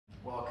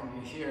welcome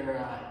you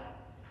here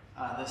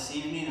this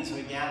evening as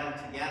we gather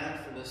together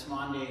for this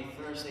Maundy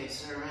Thursday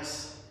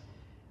service.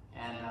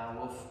 And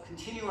we'll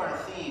continue our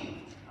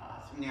theme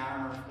from the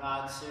Armor of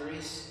God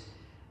series,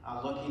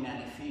 looking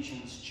at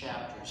Ephesians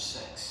chapter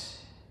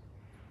 6.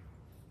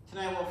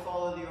 Tonight we'll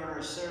follow the order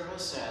of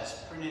service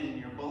as printed in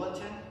your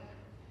bulletin,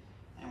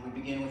 and we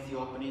begin with the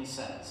opening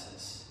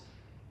sentences.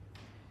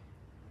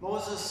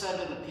 Moses said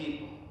to the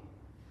people,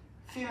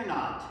 "Fear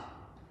not,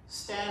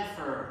 stand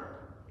firm,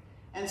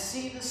 and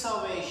see the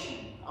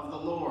salvation of the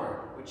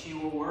Lord, which he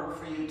will work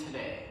for you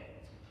today.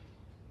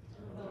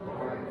 The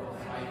Lord will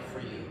fight for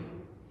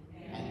you,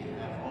 and you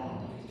have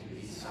only to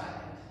be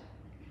silent."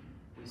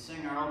 We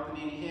sing our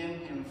opening hymn,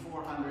 hymn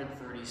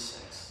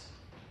 436.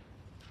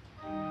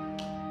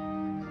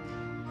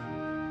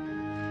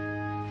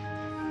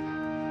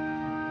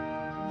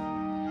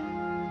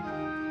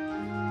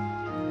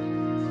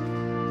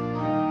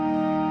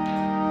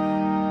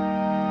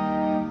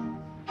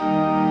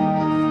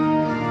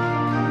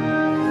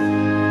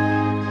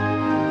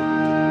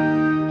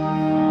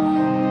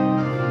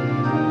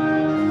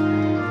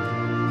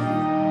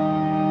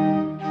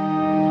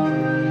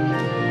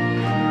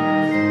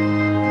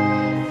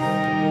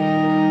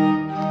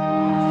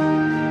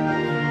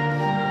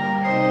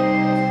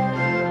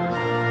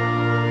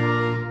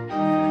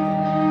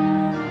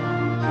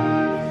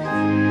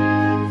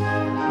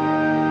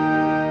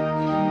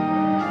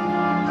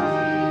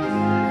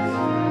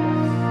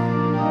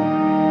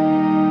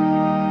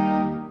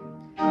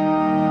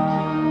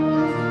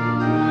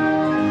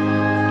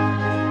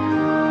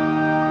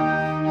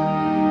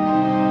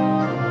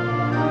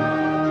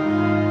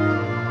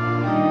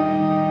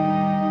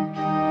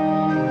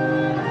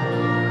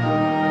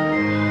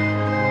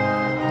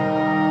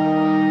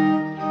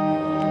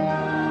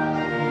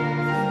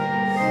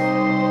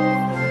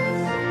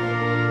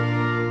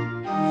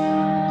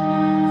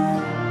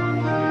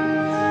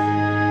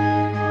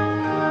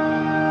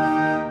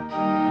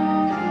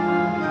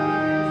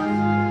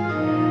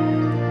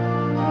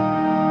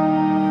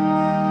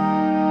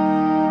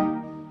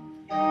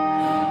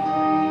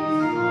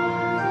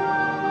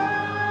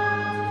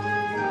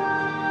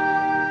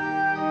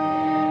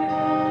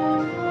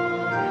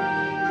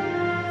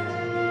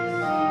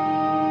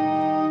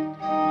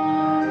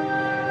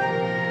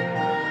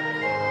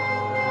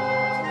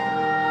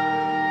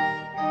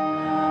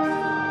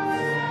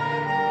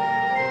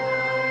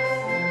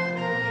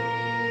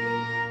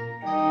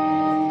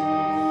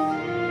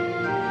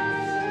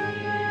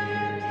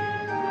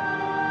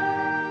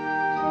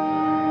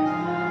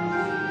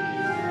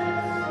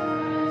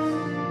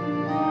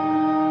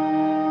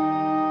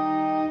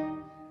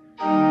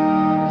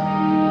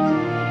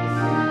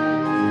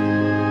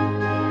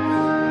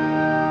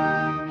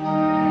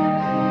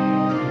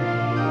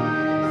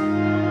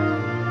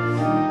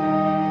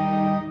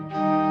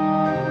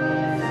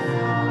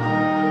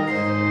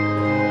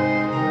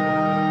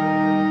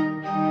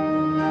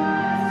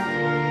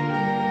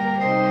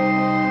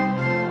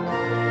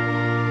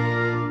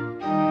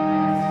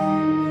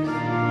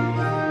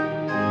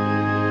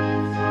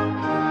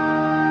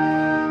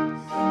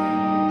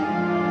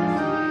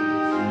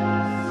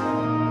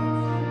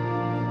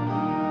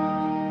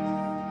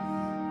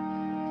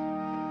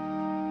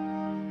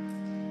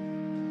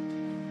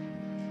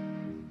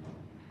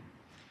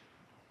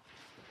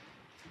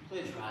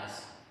 Please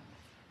rise.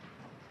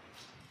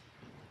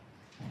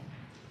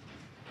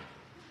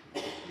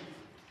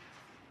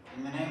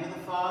 In the name of the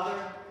Father,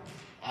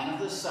 and of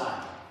the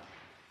Son,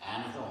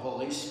 and of the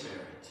Holy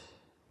Spirit.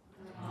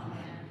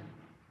 Amen.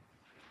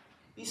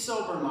 Be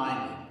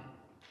sober-minded.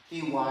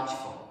 Be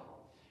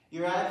watchful.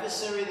 Your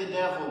adversary, the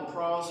devil,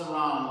 prowls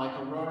around like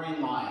a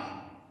roaring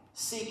lion,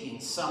 seeking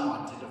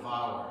someone to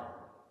devour.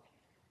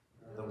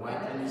 The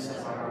weapons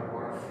of our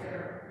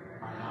warfare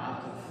are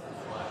not of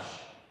the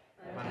flesh,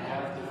 but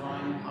have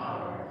divine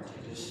power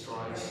to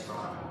destroy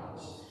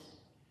strongholds.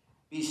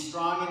 Be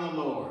strong in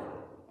the Lord,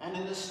 and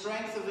in the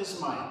strength of his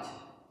might.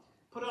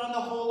 Put on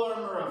the whole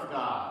armor of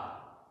God,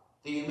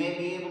 that you may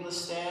be able to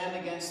stand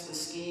against the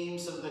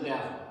schemes of the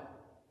devil.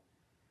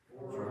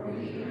 For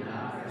we do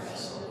not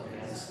wrestle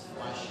against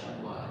flesh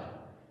and blood,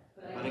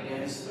 but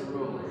against the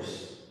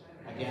rulers,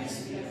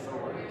 against the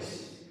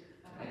authorities,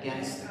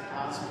 against the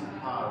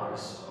cosmic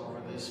powers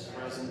over this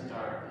present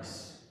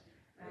darkness,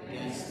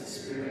 against the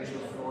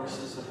spiritual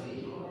forces of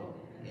evil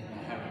in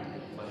the heavenly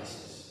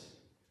places.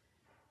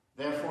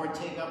 Therefore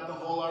take up the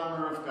whole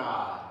armor of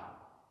God,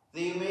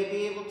 that you may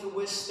be able to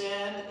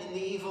withstand in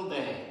the evil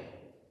day,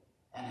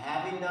 and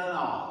having done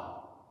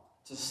all,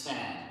 to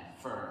stand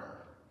firm.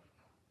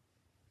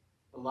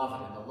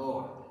 Beloved in the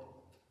Lord,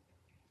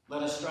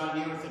 let us draw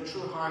near with a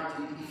true heart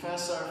to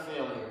confess our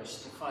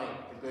failures to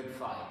fight the good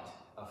fight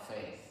of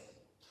faith.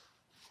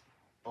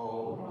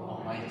 O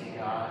Almighty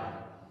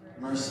God,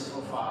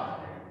 merciful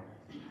Father,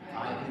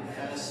 I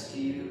confess to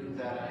you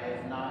that I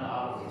have not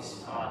always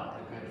fought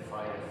the good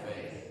fight of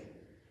faith.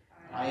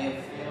 I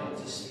have failed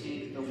to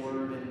speak the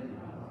word in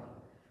love.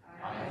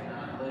 I have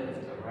not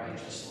lived a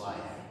righteous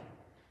life.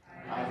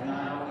 I have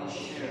not always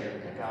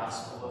shared the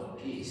gospel of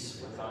peace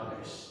with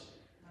others.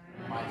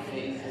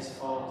 has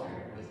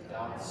faltered with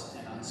doubts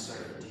and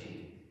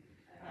uncertainty.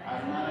 I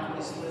have not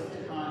always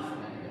lived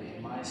confidently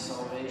in my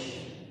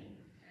salvation,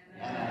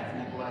 and I have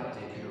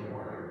neglected your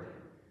word,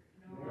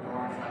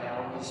 nor have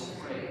I always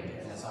prayed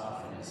as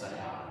often as I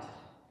ought.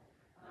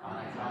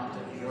 On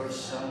account of your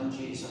Son,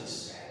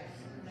 Jesus,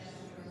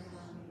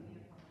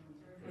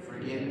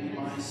 forgive me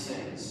my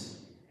sins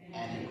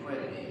and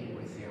equip me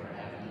with your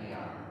heavenly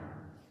armor.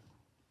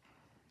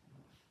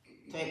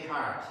 Take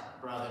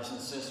heart, brothers and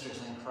sisters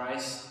in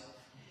Christ.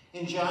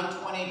 In John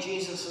 20,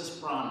 Jesus has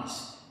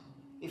promised,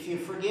 if you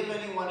forgive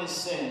anyone his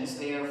sins,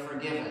 they are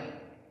forgiven.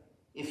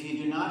 If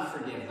you do not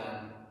forgive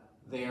them,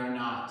 they are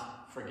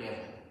not forgiven.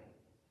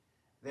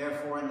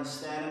 Therefore, in the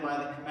stand and by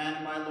the command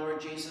of my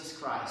Lord Jesus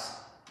Christ,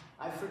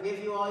 I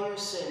forgive you all your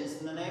sins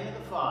in the name of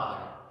the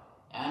Father,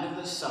 and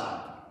of the Son,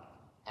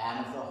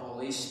 and of the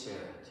Holy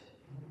Spirit.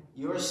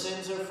 Your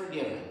sins are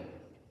forgiven,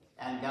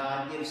 and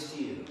God gives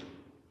to you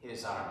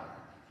his armor.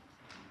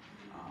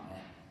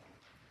 Amen.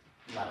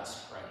 Let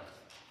us pray.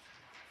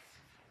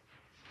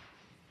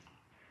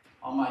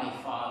 Almighty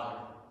Father,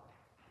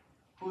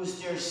 whose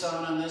dear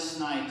Son on this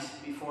night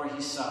before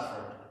he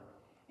suffered,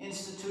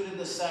 instituted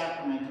the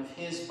sacrament of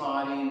his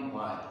body and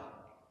blood,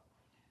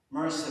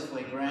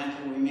 mercifully grant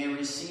that we may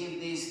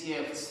receive these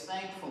gifts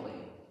thankfully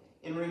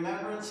in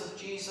remembrance of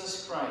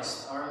Jesus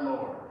Christ our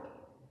Lord,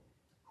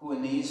 who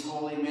in these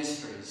holy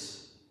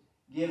mysteries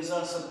gives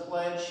us a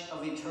pledge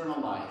of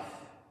eternal life,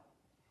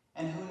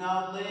 and who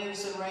now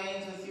lives and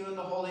reigns with you in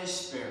the Holy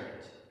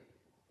Spirit,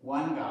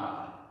 one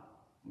God,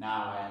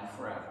 now and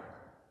forever.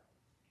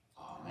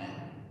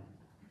 Amen.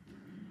 You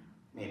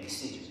may be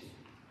seated.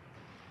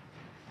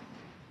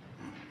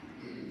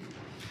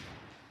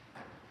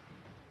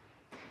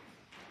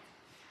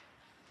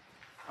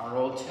 Our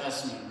Old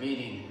Testament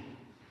reading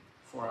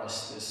for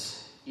us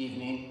this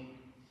evening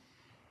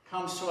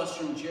comes to us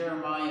from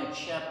Jeremiah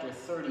chapter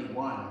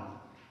 31.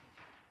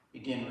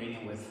 Begin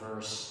reading with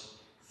verse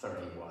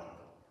 31.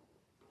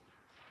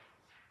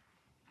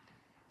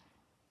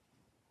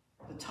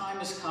 The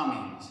time is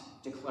coming,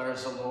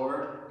 declares the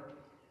Lord,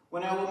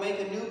 when I will make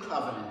a new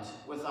covenant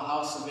with the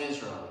house of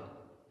Israel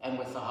and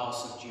with the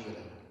house of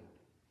Judah.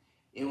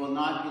 It will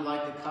not be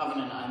like the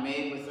covenant I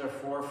made with their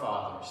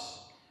forefathers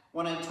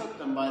when I took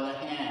them by the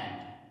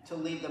hand to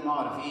lead them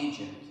out of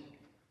Egypt,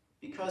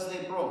 because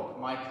they broke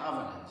my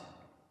covenant,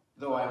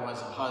 though I was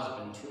a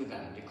husband to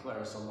them,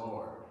 declares the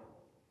Lord.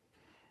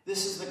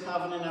 This is the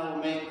covenant I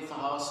will make with the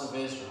house of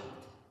Israel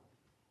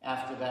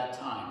after that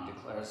time,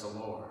 declares the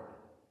Lord.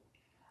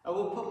 I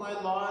will put my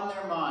law in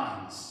their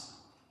minds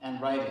and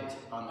write it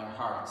on their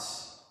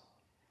hearts.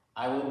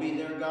 I will be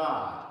their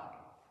God,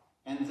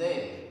 and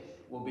they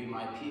will be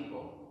my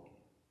people.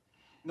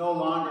 No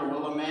longer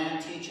will a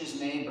man teach his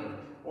neighbor,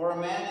 or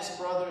a man his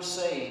brother,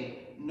 saying,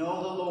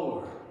 know the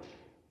Lord,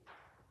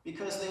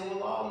 because they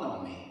will all know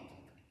me,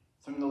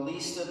 from the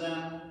least of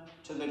them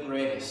to the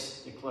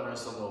greatest,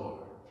 declares the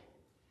Lord.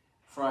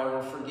 For I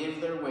will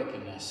forgive their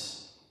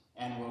wickedness,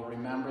 and will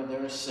remember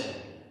their sin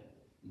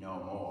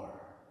no more.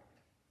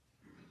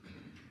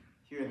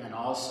 Here then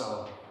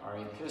also our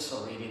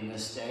epistle reading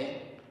this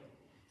day,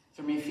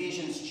 from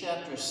Ephesians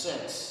chapter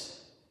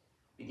 6,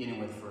 beginning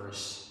with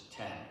verse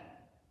 10.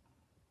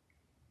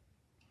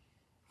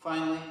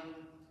 Finally,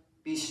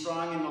 be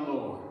strong in the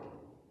Lord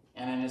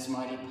and in his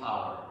mighty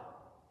power.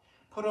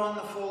 Put on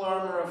the full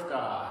armor of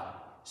God,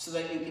 so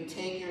that you can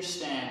take your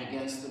stand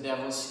against the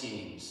devil's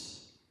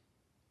schemes.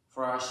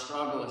 For our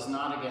struggle is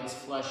not against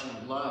flesh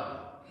and blood,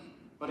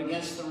 but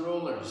against the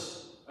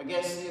rulers,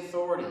 against the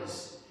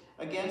authorities,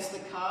 against the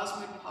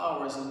cosmic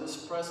powers of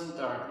this present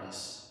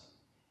darkness,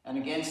 and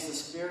against the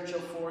spiritual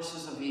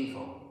forces of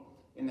evil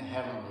in the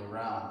heavenly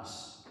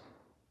realms.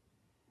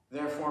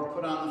 Therefore,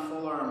 put on the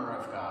full armor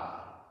of God,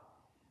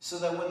 so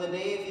that when the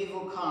day of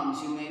evil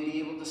comes, you may be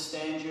able to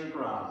stand your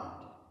ground,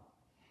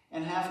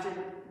 and after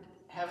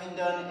having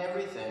done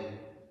everything,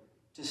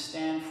 to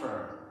stand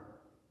firm.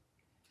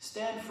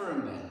 Stand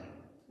firm then,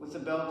 with the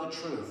belt of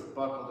truth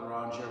buckled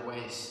around your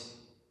waist,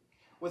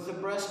 with the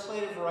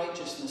breastplate of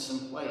righteousness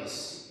in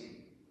place,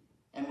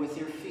 and with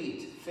your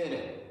feet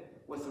fitted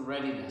with the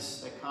readiness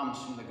that comes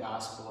from the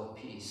gospel of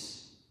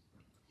peace.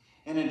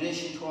 In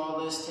addition to all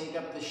this, take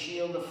up the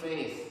shield of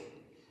faith,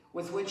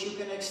 with which you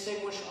can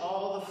extinguish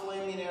all the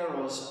flaming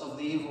arrows of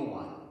the evil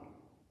one.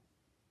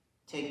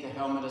 Take the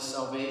helmet of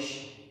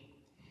salvation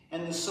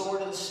and the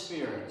sword of the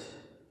Spirit,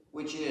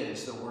 which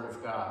is the word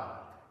of God.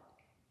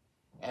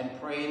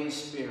 And pray in the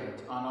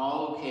Spirit on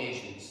all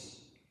occasions,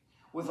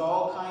 with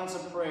all kinds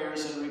of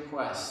prayers and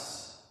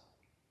requests.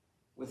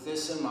 With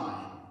this in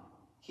mind,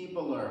 keep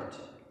alert,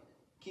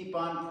 keep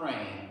on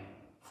praying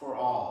for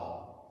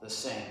all the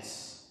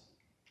saints.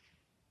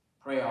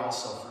 Pray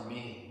also for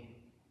me,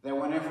 that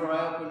whenever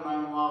I open my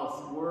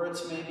mouth,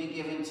 words may be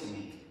given to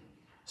me,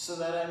 so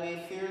that I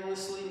may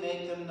fearlessly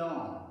make them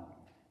known,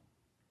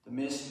 the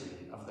mystery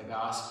of the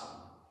gospel,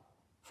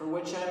 for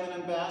which I am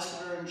an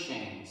ambassador in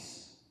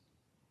chains.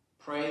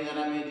 Pray that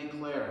I may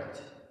declare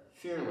it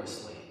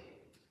fearlessly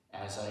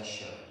as I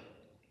should.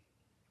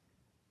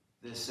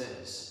 This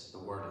is the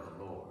word of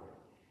the Lord.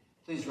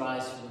 Please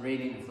rise for the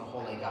reading of the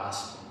Holy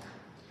Gospel.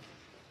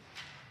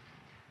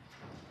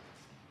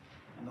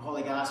 And the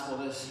Holy Gospel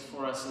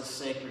for us this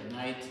sacred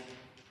night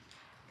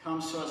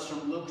comes to us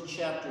from Luke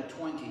chapter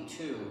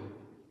 22.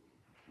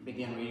 We'll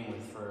begin reading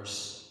with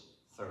verse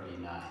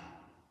 39.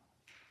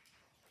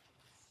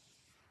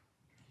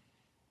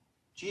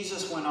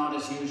 Jesus went out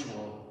as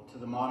usual to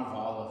the Mount of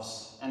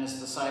Olives, and his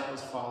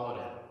disciples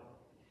followed him.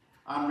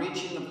 On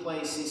reaching the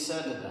place, he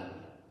said to them,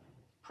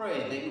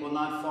 "Pray that you will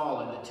not fall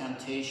into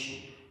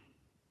temptation."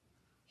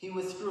 He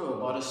withdrew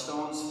about a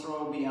stone's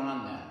throw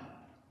beyond them,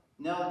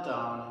 knelt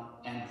down,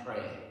 and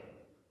prayed,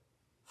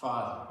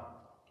 "Father,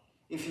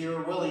 if you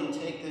are willing,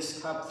 take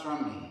this cup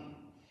from me.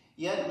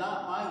 Yet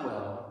not my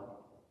will,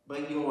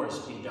 but yours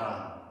be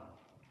done."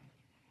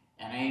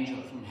 An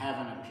angel from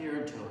heaven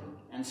appeared to him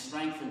and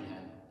strengthened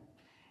him.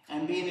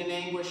 And being in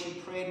anguish, he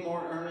prayed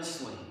more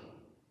earnestly,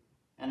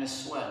 and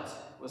his sweat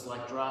was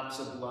like drops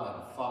of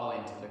blood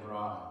falling to the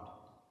ground.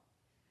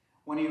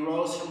 When he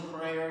rose from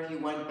prayer, he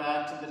went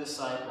back to the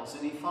disciples,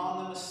 and he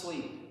found them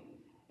asleep,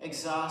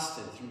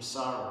 exhausted from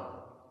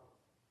sorrow.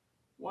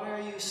 "Why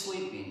are you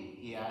sleeping?"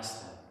 he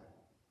asked them.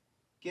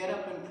 "Get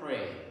up and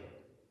pray,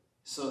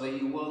 so that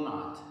you will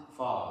not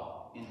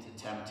fall into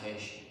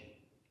temptation."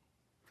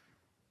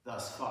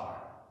 Thus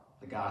far,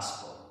 the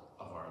gospel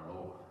of our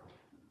Lord.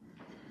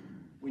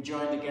 We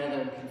join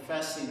together in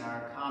confessing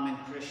our common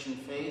Christian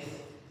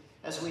faith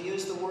as we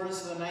use the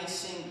words of the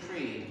Nicene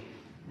Creed,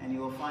 and you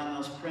will find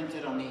those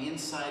printed on the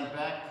inside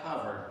back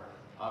cover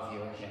of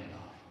your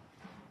hymnal.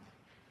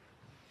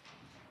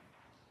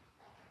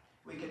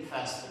 We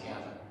confess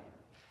together.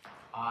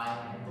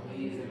 I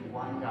believe in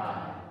one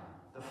God,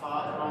 the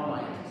Father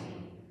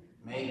Almighty,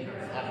 maker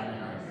of heaven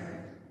and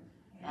earth,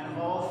 and of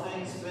all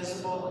things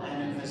visible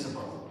and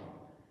invisible,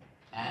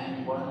 and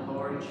in one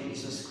Lord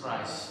Jesus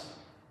Christ,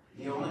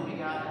 the only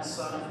begotten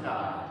Son of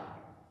God,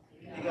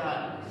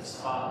 begotten of his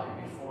Father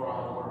before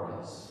all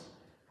worlds,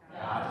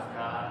 God of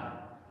God,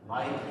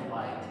 light of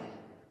light,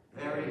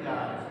 very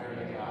God of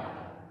very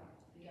God,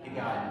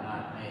 begotten,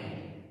 not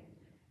made,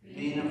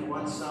 being of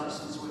one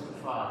substance with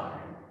the Father,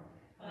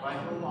 by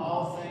whom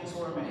all things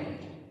were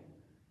made,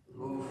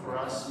 who for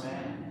us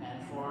men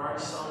and for our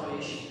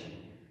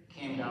salvation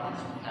came down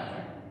from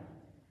heaven,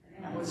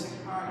 and was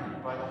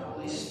incarnate by the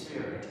Holy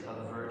Spirit of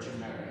the Virgin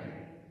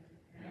Mary,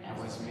 and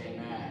was made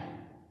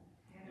man,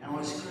 and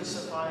was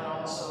crucified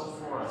also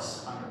for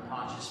us under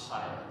Pontius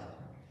Pilate.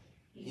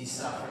 He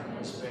suffered and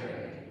was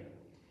buried.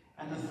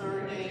 And the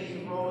third day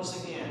he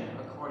rose again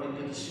according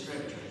to the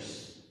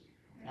Scriptures,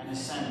 and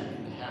ascended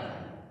into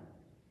heaven,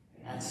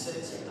 and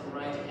sits at the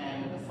right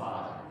hand of the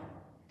Father.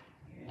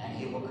 And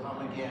he will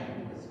come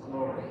again with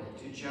glory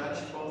to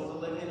judge both the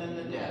living and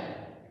the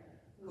dead,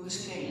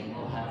 whose kingdom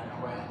will have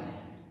no end.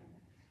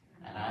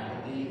 And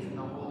I believe in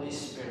the Holy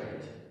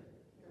Spirit,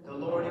 the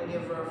Lord and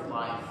giver of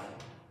life,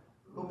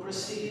 who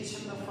proceeds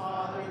from the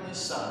Father and the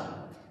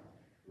Son,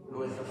 who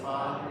with the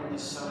Father and the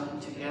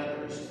Son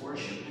together is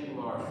worshipped and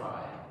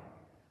glorified,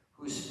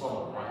 who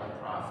spoke by the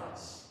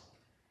prophets.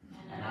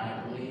 And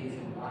I believe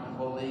in one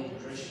holy,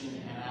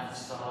 Christian, and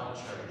apostolic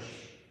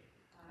church.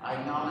 I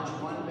acknowledge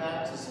one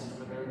baptism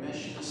for the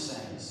remission of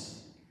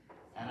sins,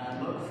 and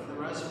I look for the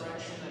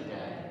resurrection of the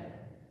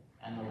dead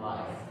and the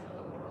life of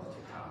the world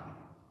to come.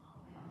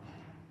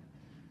 Amen.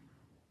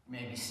 You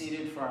may be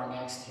seated for our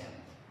next hymn.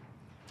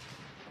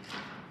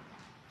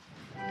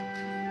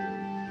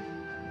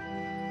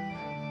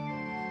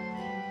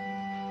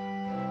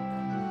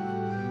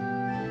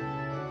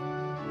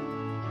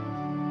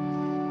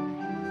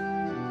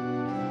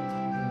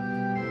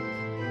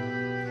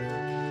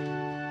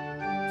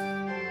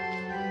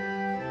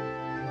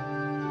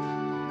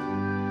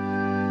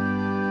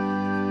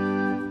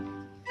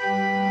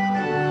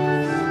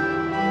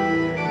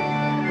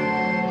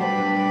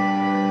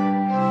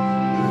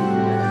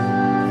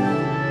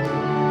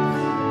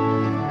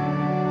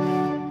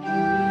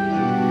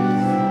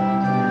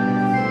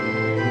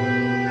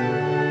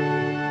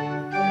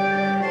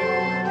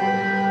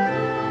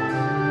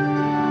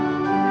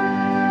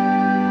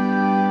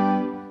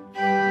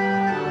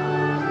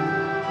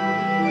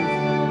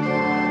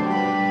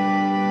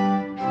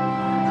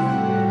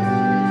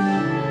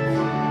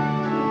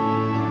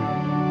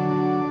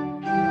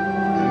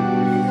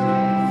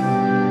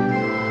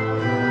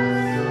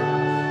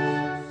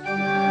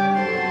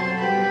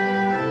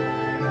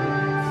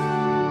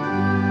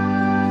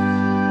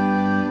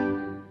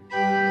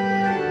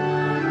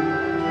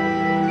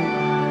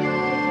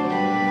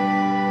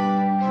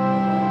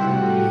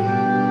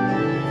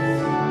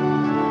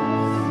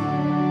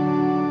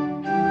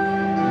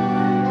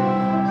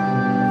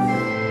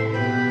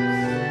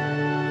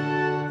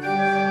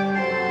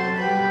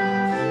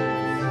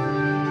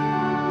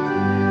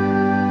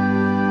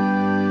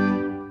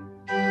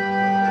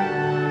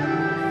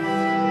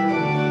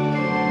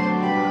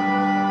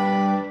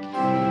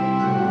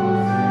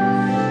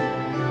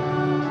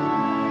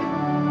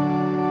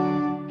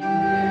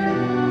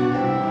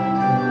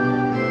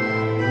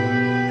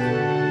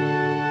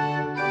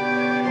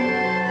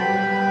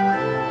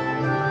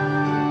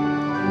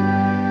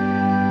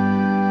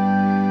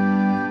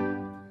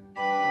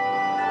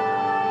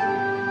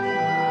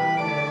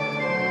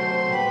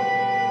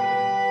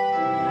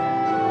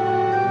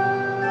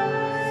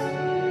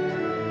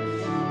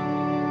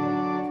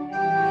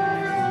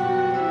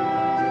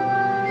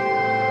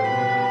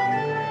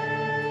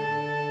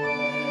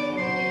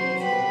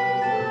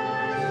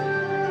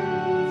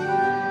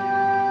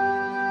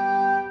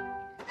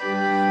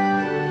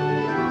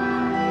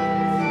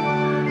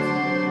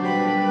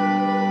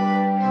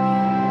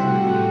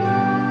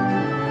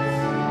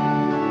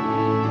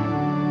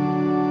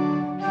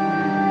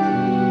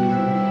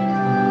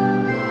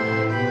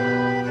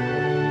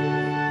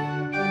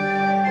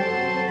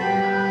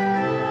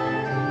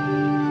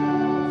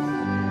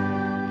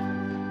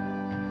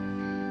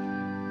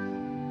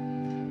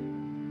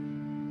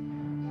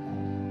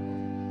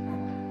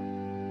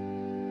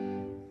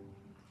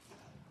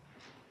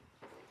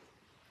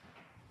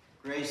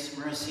 Grace,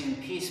 mercy, and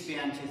peace be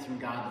unto you from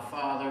God the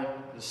Father,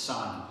 the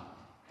Son,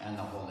 and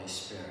the Holy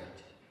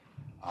Spirit.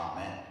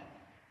 Amen.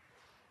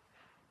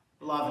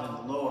 Beloved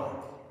in the Lord,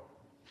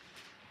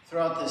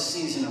 throughout this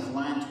season of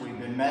Lent, we've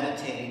been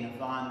meditating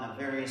upon the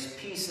various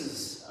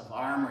pieces of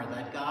armor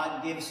that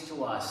God gives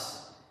to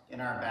us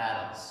in our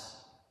battles.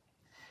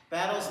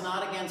 Battles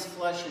not against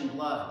flesh and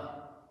blood,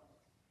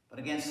 but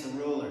against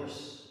the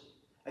rulers,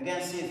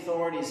 against the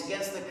authorities,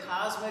 against the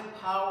cosmic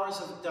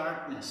powers of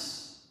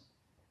darkness,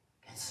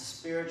 against the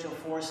spiritual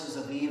forces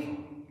of evil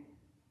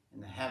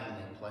in the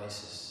heavenly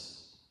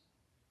places.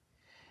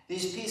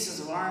 These pieces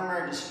of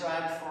armor are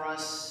described for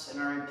us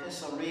in our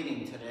epistle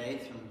reading today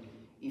from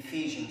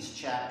Ephesians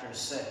chapter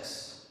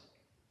 6.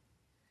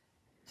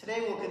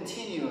 Today we'll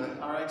continue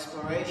our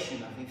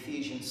exploration of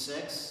Ephesians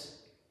 6.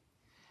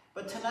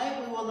 But tonight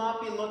we will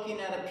not be looking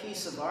at a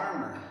piece of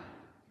armor,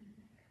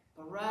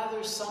 but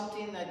rather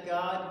something that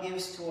God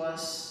gives to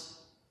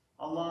us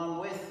along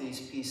with these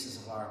pieces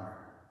of armor: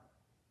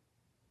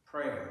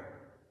 prayer.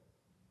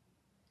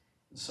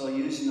 And so,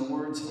 using the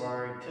words of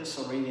our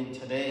epistle reading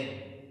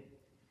today,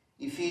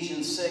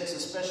 Ephesians 6,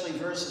 especially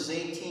verses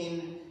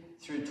 18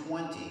 through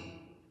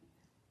 20,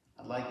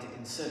 I'd like to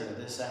consider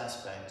this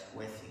aspect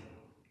with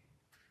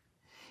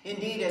you.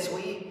 Indeed, as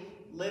we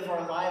live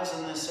our lives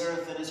on this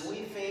earth, and as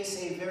we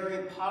face a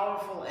very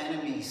powerful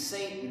enemy,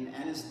 Satan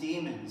and his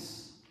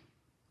demons,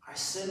 our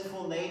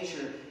sinful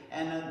nature,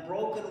 and a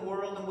broken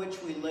world in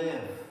which we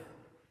live,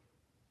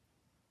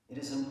 it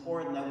is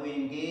important that we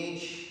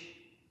engage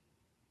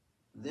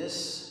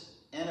this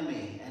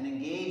enemy and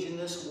engage in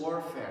this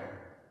warfare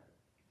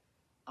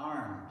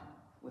armed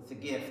with the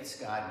gifts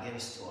God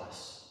gives to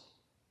us.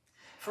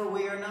 For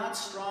we are not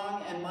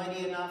strong and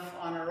mighty enough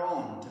on our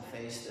own to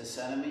face this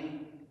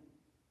enemy.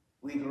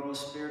 We grow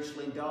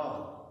spiritually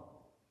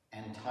dull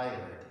and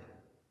tired.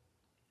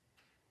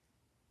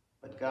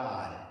 But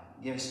God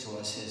gives to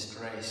us his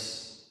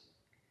grace.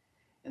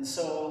 And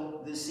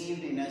so this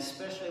evening I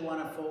especially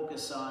want to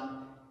focus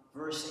on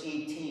verse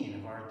 18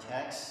 of our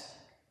text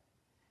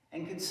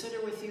and consider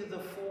with you the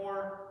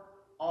 4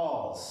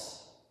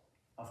 alls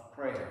of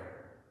prayer.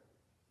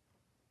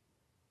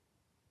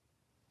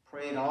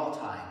 Pray at all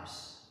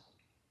times.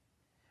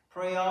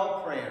 Pray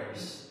all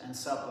prayers and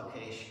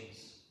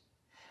supplications.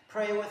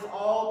 Pray with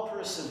all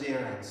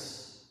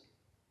perseverance,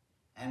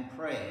 and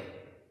pray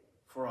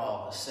for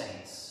all the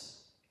saints.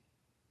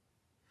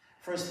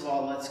 First of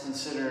all, let's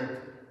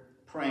consider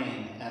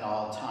praying at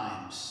all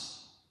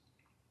times.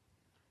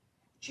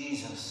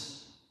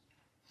 Jesus,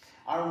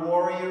 our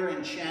warrior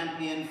and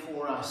champion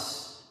for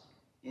us,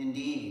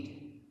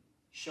 indeed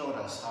showed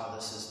us how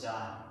this is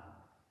done.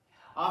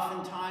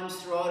 Oftentimes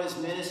throughout his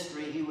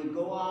ministry, he would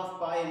go off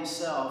by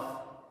himself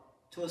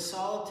to a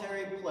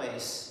solitary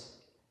place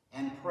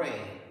and pray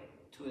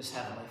to his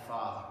heavenly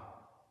Father.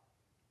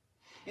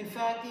 In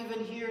fact,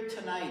 even here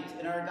tonight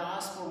in our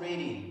gospel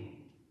reading,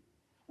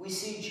 we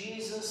see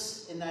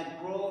Jesus in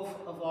that grove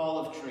of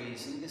olive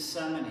trees in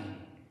Gethsemane,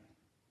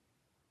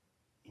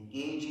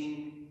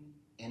 engaging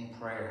in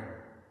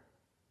prayer.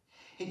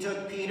 He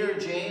took Peter,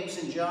 James,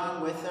 and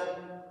John with him.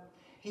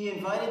 He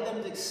invited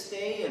them to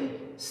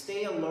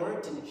stay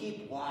alert and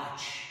keep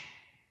watch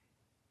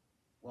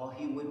while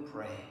he would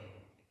pray.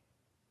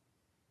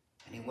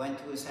 And he went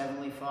to his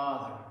heavenly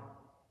Father,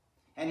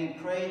 and he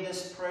prayed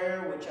this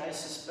prayer, which I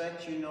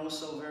suspect you know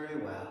so very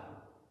well.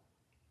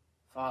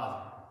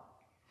 Father,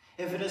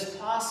 if it is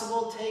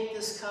possible, take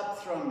this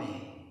cup from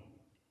me,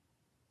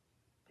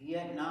 but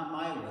yet not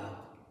my will,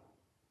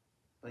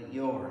 but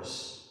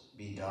yours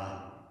be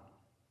done.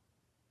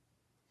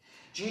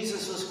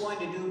 Jesus was going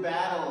to do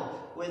battle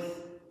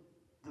with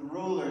the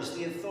rulers,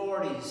 the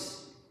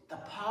authorities, the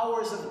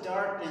powers of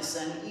darkness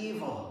and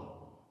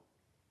evil.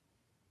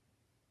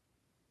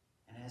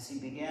 And as he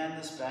began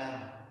this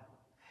battle,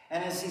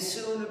 and as he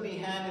soon would be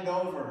handed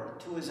over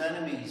to his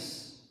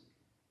enemies,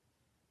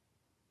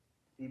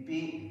 be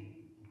beaten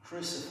and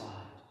crucified,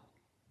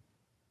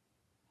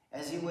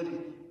 as he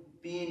would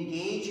be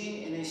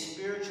engaging in a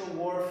spiritual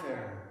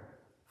warfare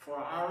for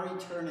our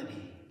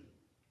eternity,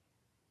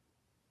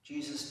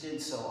 Jesus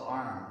did so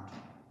armed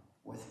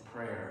with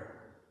prayer.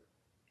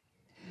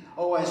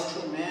 Oh, as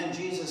true man,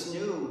 Jesus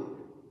knew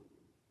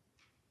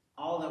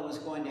all that was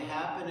going to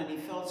happen, and he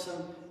felt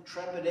some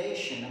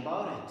trepidation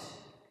about it.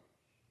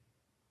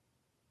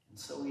 And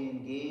so he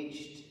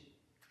engaged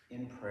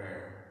in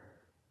prayer.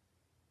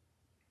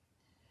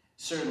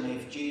 Certainly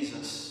if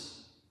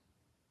Jesus,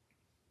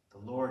 the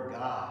Lord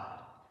God,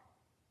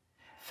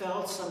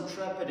 felt some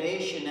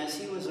trepidation as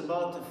he was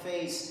about to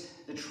face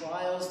the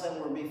trials that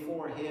were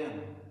before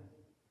him,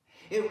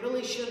 it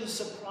really shouldn't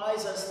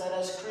surprise us that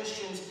as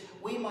Christians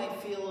we might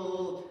feel a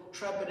little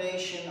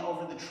trepidation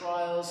over the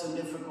trials and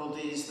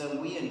difficulties that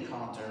we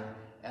encounter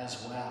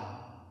as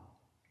well.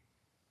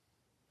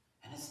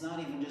 And it's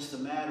not even just a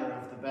matter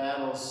of the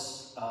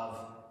battles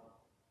of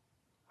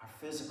our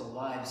physical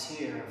lives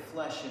here, of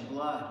flesh and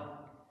blood.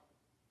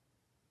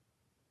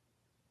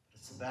 But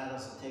it's the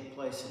battles that take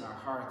place in our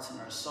hearts and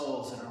our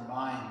souls and our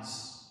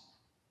minds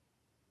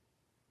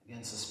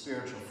against the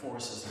spiritual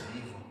forces of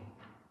evil.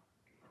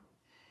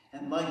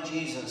 And like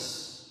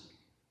Jesus,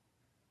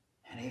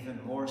 and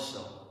even more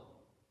so,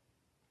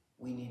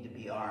 we need to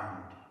be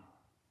armed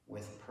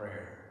with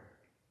prayer.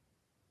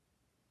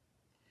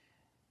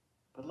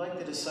 But like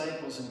the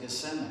disciples in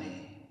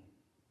Gethsemane,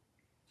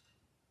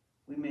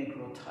 we may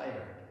grow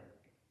tired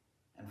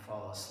and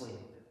fall asleep.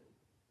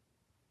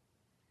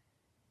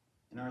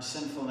 In our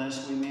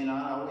sinfulness, we may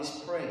not always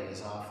pray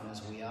as often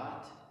as we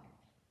ought.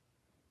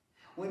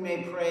 We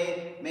may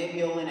pray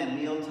maybe only at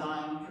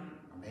mealtime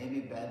or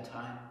maybe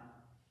bedtime.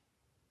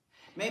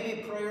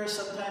 Maybe prayer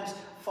sometimes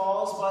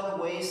falls by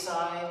the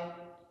wayside.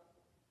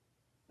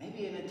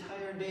 Maybe an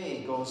entire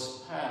day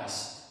goes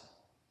past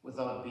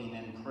without being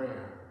in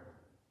prayer.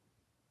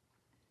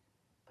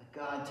 But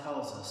God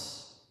tells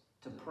us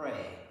to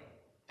pray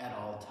at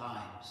all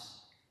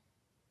times.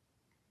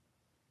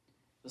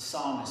 The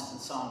psalmist in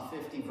Psalm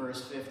 50,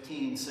 verse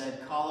 15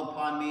 said, "Call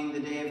upon me in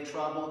the day of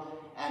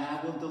trouble, and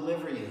I will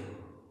deliver you."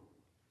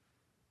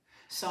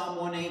 Psalm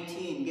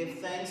 118, "Give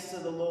thanks to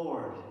the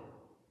Lord,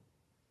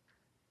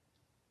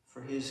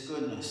 for his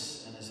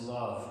goodness and his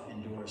love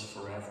endures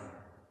forever."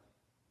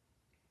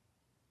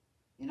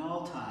 In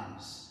all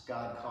times,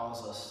 God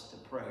calls us to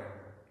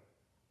prayer.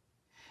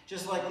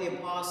 Just like the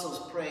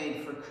apostles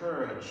prayed for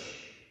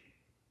courage.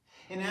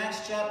 In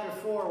Acts chapter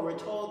 4, we're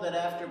told that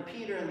after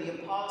Peter and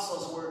the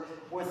apostles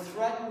were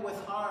threatened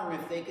with harm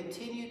if they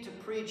continued to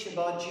preach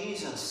about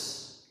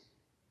Jesus,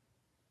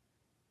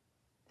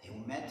 they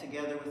met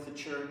together with the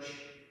church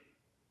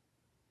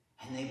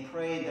and they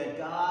prayed that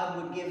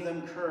God would give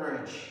them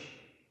courage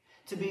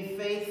to be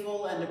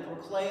faithful and to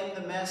proclaim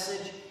the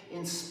message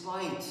in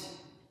spite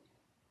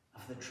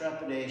of the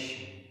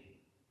trepidation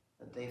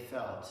that they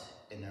felt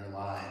in their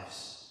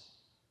lives.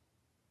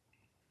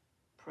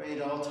 Pray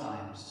at all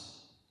times.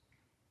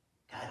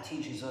 God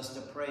teaches us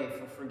to pray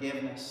for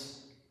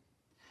forgiveness,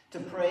 to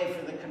pray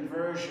for the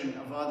conversion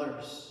of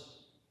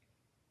others.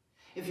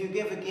 If you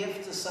give a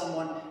gift to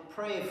someone,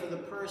 pray for the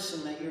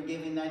person that you're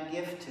giving that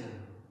gift to.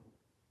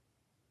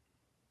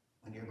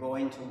 When you're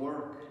going to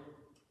work,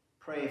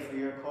 pray for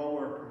your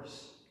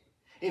co-workers.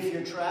 If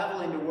you're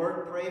traveling to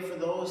work, pray for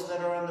those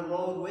that are on the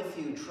road with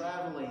you,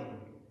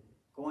 traveling,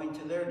 going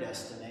to their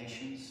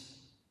destinations.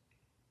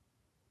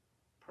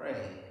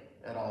 Pray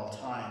at all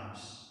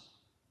times.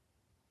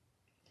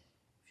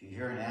 If you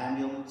hear an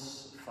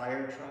ambulance, a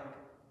fire truck,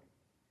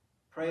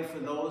 pray for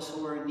those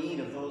who are in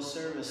need of those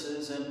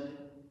services and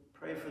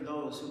pray for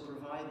those who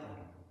provide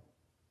them.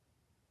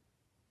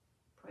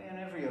 Pray on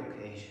every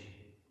occasion,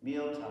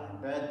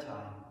 mealtime,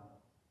 bedtime,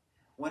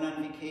 when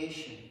on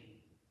vacation,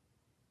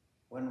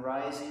 when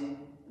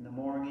rising in the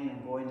morning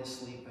and going to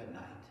sleep at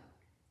night.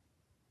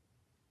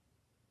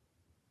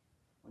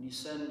 When you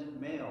send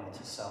mail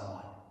to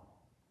someone,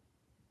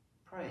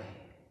 pray.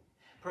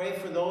 Pray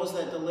for those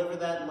that deliver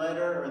that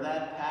letter or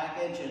that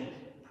package,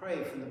 and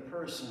pray for the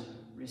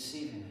person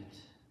receiving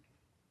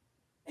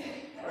it.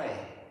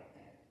 Pray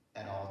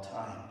at all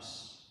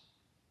times.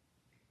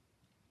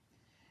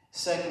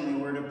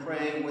 Secondly, we're to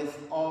pray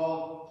with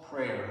all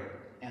prayer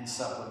and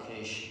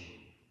supplication.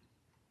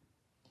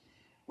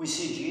 We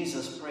see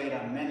Jesus prayed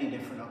on many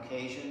different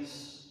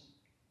occasions.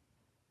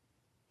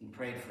 He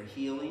prayed for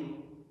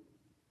healing.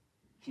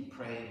 He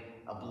prayed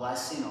a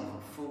blessing over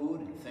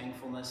food and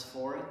thankfulness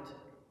for it.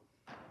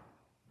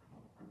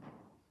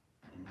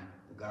 In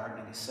the Garden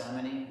of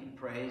Gethsemane, he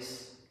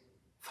prays,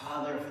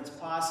 "Father, if it's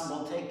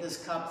possible, take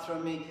this cup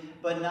from me,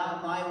 but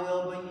not my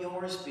will, but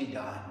yours be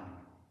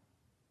done."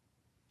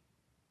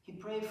 He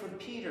prayed for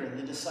Peter and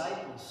the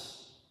disciples.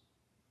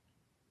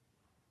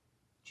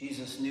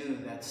 Jesus knew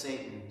that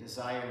Satan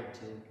desired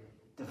to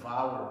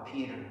devour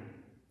Peter.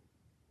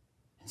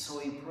 And so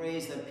he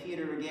prays that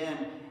Peter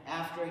again,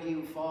 after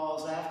he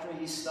falls, after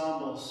he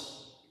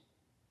stumbles,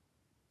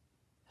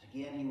 that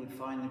again he would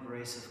find the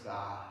grace of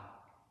God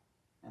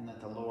and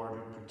that the Lord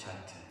would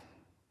protect him.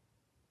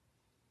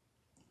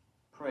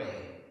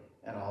 Pray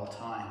at all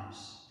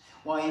times.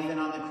 Why, even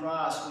on the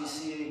cross, we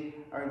see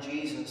our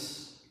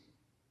Jesus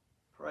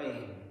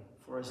praying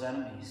for his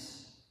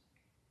enemies.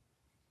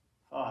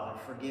 "Father,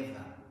 forgive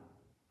them,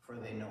 for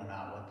they know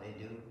not what they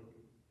do."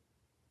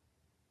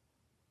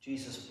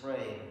 Jesus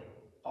prayed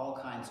all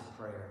kinds of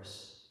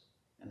prayers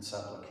and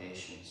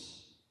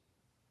supplications.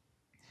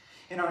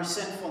 In our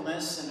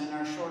sinfulness and in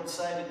our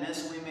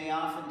short-sightedness, we may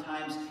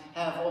oftentimes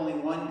have only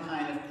one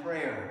kind of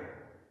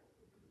prayer.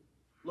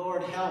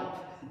 "Lord, help.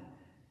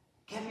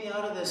 Get me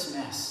out of this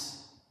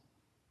mess."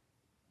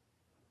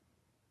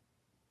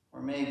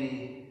 Or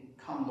maybe,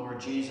 "Come, Lord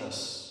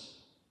Jesus,"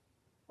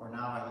 or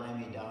 "Now I lay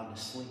me down to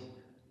sleep."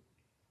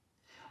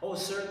 Oh,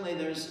 certainly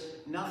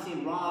there's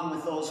nothing wrong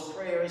with those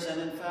prayers,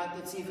 and in fact,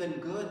 it's even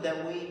good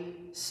that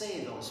we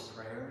say those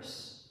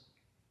prayers.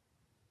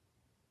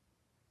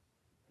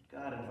 But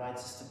God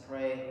invites us to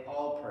pray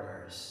all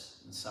prayers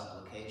and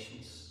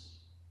supplications.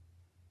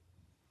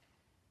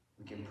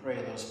 We can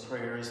pray those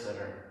prayers that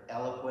are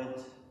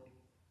eloquent,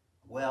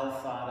 well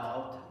thought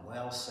out, and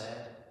well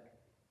said.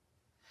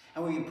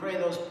 And we can pray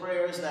those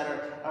prayers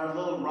that are a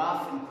little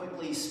rough and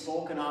quickly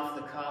spoken off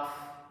the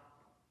cuff.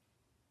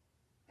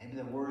 Maybe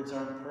Maybe the words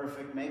aren't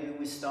perfect. Maybe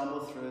we stumble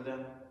through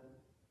them.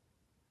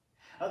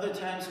 Other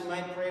times we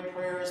might pray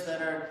prayers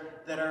that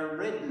are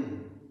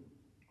written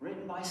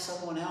by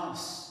someone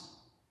else,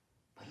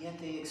 but yet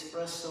they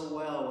express so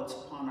well what's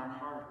upon our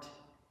heart.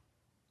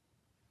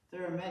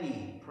 There are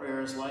many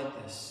prayers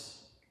like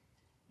this.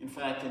 In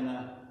fact, in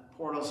the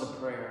Portals of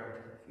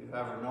Prayer, if you've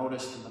ever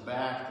noticed in the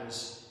back,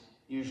 there's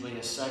usually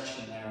a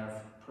section there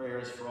of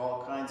prayers for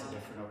all kinds of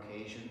different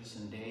occasions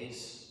and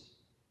days.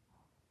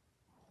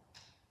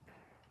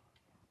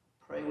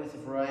 Pray with a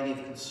variety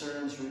of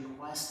concerns,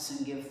 requests,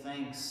 and give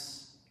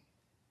thanks.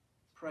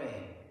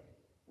 Pray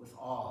with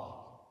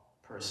all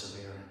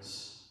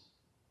perseverance.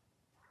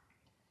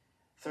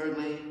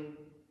 Thirdly,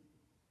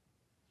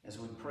 as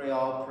we pray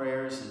all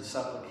prayers and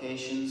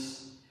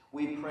supplications,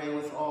 we pray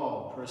with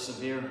all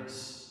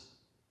perseverance.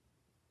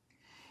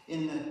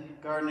 In the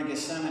Garden of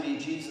Gethsemane,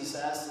 Jesus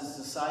asked his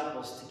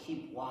disciples to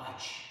keep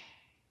watch.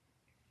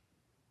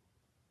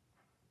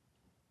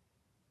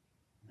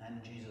 And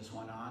then Jesus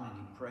went on and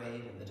he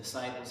prayed, and the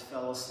disciples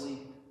fell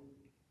asleep.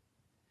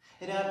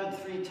 It happened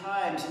 3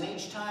 times, and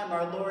each time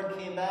our Lord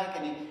came back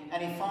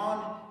and he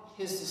found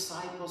his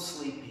disciples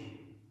sleeping.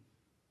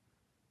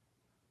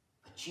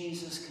 But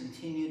Jesus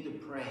continued to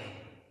pray.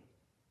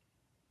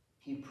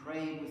 He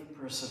prayed with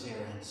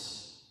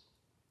perseverance.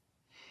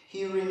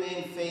 He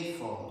remained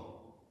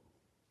faithful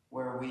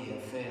where we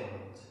have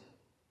failed.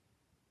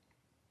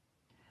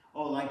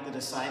 Oh, like the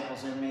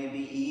disciples, it may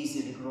be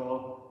easy to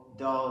grow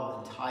dull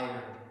and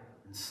tired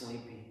and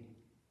sleepy.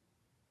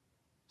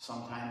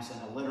 Sometimes in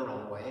a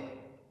literal way.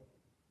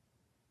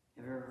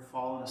 Have you ever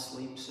fallen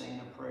asleep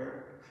saying a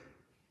prayer?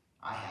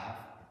 I have.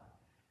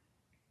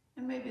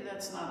 And maybe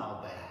that's not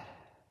all bad.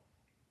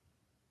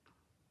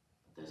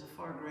 But there's a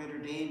far greater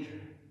danger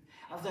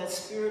of that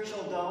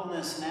spiritual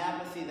dullness and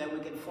apathy that we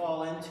can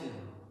fall into.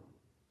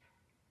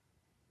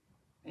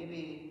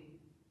 Maybe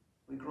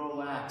we grow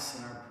lax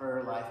in our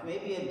prayer life.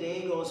 Maybe a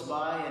day goes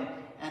by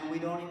and we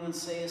don't even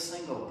say a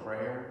single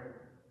prayer.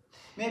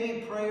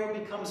 Maybe prayer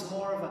becomes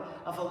more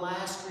of a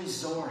last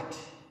resort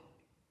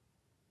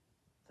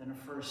than a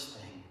first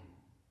thing.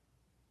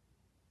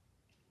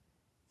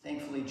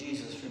 Thankfully,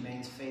 Jesus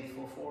remains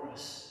faithful for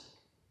us.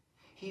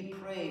 He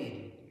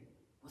prayed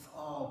with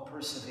all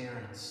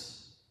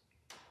perseverance.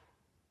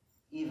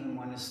 Even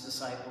when his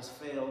disciples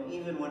failed,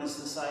 even when his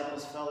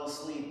disciples fell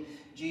asleep,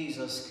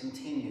 Jesus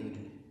continued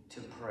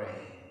to pray.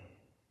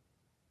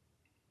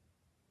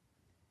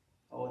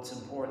 Oh, it's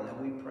important that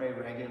we pray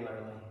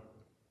regularly.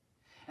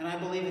 And I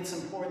believe it's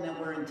important that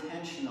we're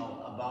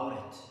intentional about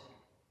it.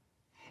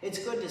 It's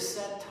good to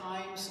set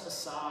times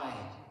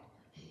aside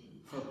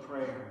for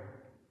prayer.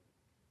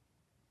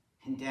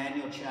 In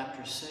Daniel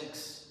chapter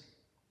 6,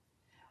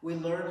 we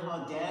learn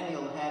how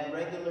Daniel had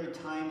regular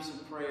times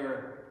of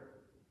prayer.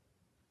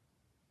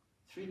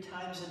 3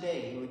 times a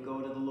day he would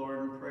go to the Lord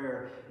in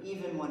prayer,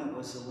 even when it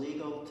was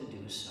illegal to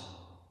do so.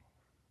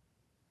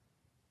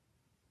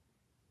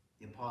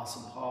 The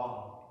Apostle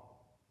Paul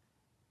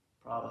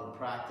probably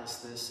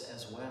practiced this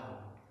as well,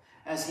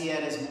 as he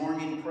had his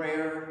morning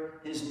prayer,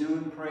 his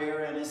noon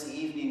prayer, and his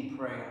evening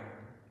prayer,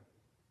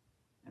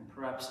 and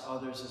perhaps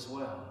others as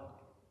well.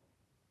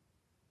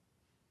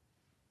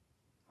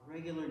 A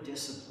regular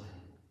discipline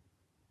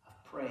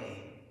of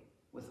praying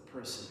with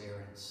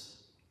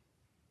perseverance.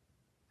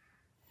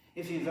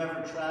 If you've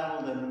ever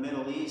traveled in the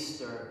Middle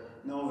East or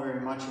know very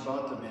much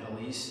about the Middle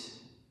East,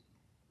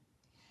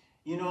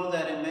 you know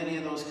that in many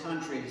of those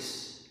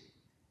countries,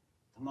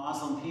 the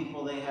Muslim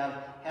people, they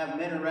have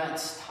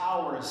minarets,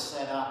 towers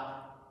set up.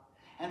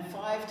 And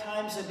 5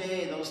 times a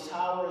day, those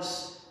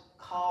towers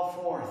call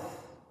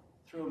forth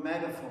through a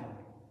megaphone,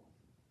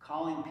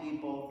 calling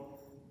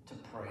people to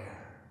prayer.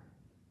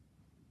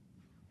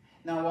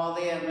 Now, while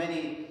they have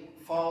many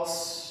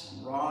false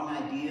and wrong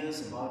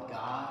ideas about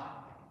God,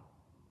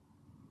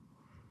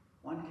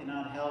 one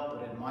cannot help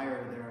but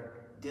admire their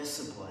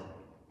discipline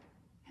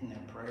in their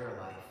prayer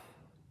life.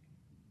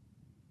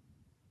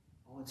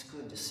 Oh, it's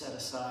good to set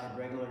aside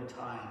regular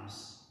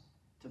times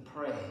to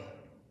pray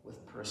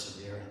with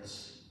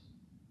perseverance.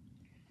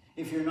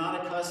 If you're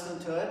not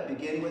accustomed to it,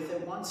 begin with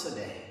it once a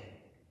day.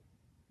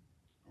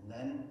 And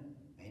then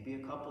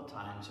maybe a couple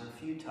times or a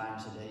few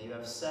times a day. You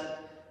have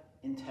set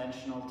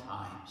intentional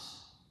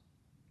times,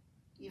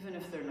 even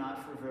if they're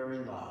not for very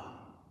long.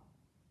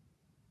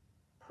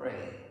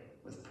 Pray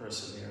with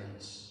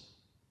perseverance.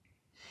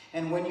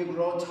 And when you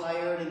grow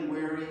tired and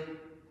weary,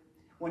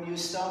 when you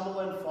stumble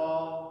and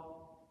fall,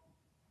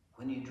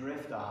 when you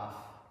drift off,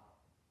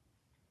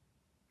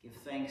 give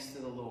thanks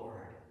to the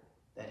Lord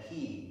that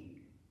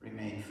he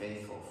remained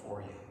faithful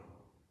for you.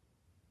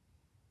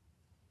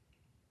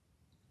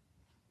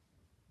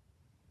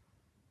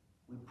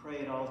 We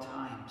pray at all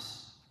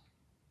times.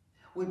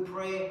 We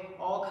pray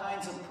all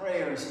kinds of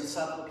prayers and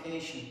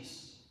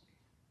supplications.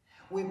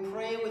 We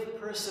pray with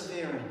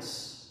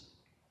perseverance.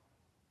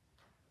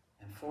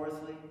 And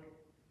fourthly,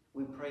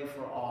 we pray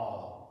for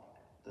all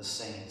the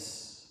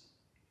saints.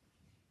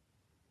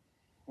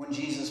 When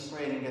Jesus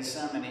prayed in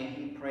Gethsemane,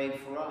 he prayed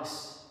for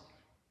us.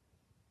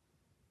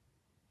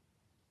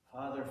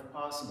 Father, if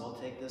possible,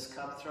 take this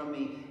cup from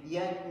me,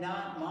 yet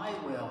not my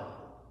will,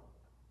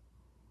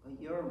 but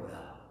your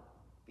will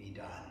be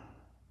done.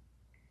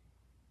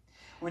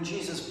 When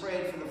Jesus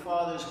prayed for the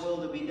Father's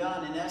will to be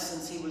done, in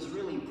essence, he was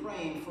really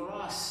praying for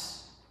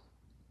us.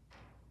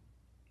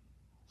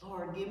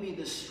 Lord, give me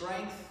the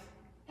strength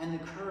and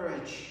the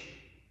courage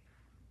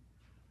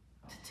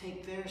to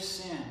take their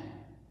sin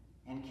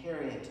and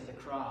carry it to the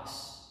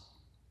cross.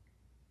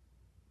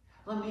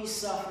 Let me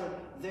suffer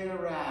their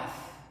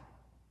wrath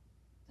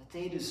that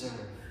they deserve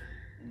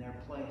in their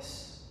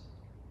place.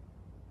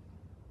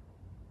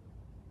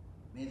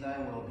 May thy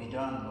will be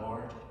done,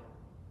 Lord.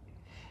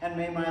 And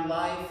may my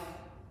life,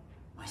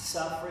 my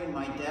suffering,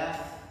 my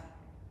death,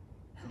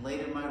 and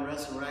later my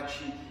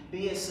resurrection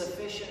be a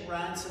sufficient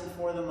ransom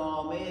for them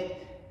all. May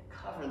it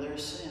cover their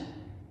sin.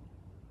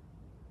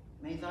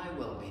 May thy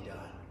will be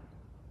done.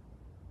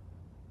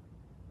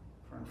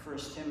 For in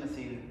 1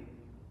 Timothy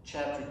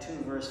chapter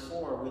 2, verse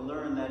 4, we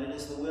learn that it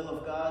is the will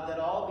of God that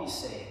all be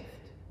saved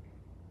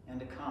and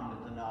to come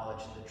to the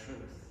knowledge of the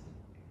truth.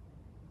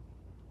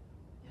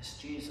 Yes,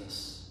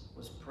 Jesus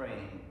was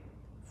praying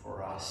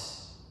for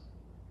us.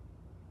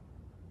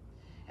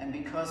 And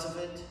because of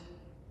it,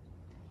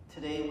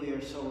 today we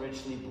are so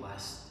richly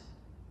blessed.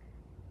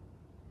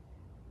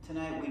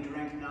 Tonight we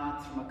drink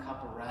not from a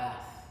cup of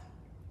wrath,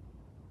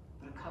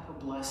 but a cup of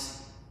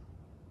blessing.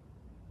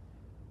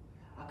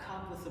 A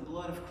cup with the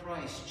blood of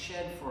Christ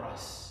shed for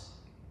us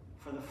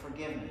for the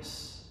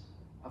forgiveness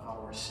of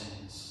our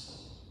sins.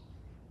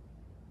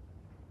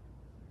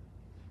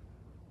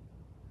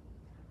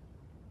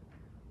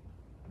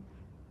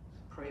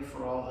 Pray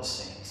for all the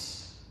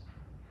saints.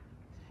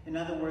 In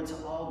other words,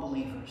 all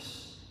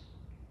believers,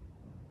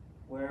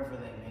 wherever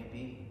they may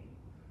be.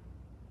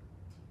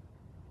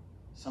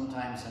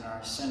 Sometimes in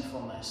our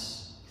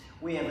sinfulness,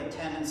 we have a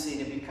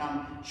tendency to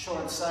become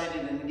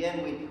short-sighted, and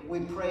again, we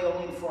pray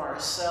only for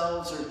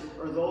ourselves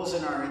or those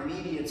in our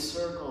immediate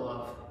circle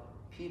of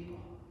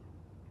people.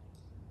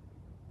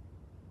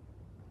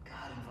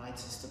 God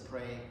invites us to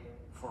pray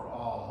for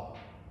all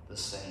the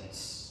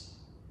saints.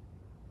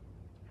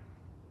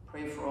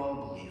 Pray for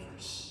all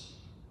believers.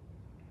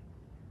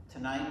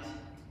 Tonight,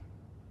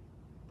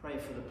 pray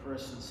for the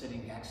person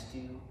sitting next to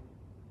you,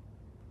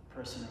 the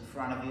person in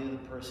front of you,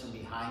 the person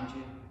behind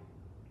you,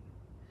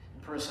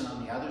 the person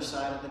on the other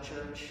side of the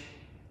church.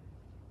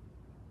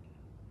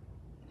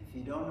 And if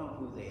you don't know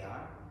who they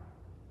are,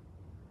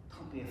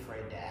 don't be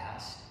afraid to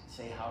ask.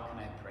 Say, how can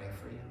I pray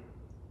for you?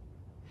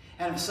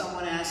 And if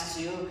someone asks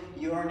you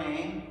your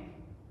name,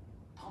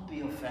 don't be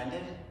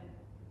offended.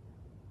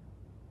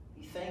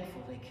 Be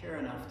thankful they care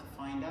enough to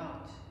find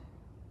out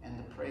and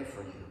to pray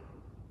for you.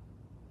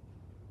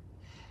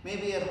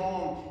 Maybe at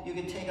home you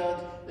can take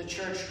out the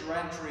church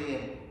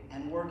directory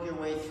and work your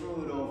way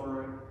through it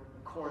over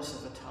the course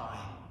of a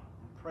time.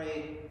 And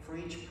pray for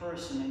each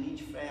person in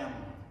each family.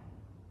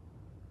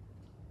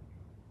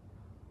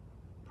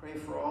 Pray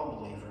for all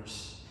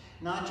believers,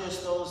 not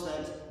just those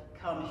that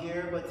come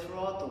here, but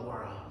throughout the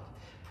world.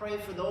 Pray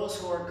for those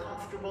who are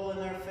comfortable in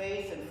their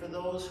faith and for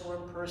those who are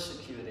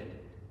persecuted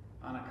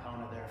on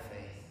account of their faith.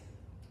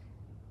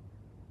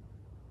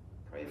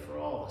 Pray for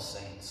all the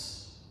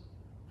saints,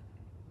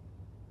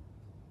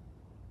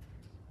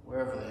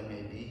 wherever they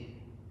may be.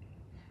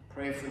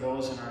 Pray for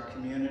those in our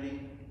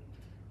community,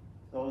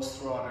 those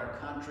throughout our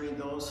country,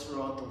 those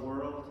throughout the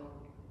world.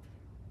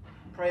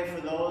 Pray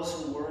for those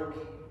who work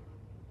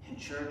in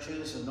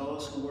churches and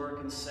those who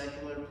work in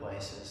secular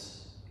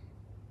places.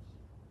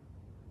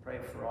 Pray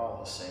for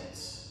all the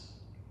saints.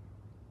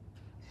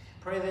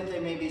 Pray that they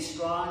may be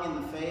strong in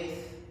the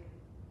faith,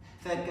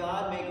 that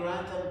God may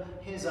grant them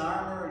his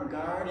armor and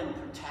guard and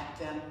protect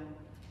them.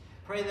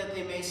 Pray that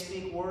they may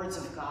speak words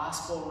of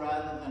gospel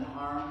rather than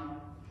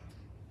harm.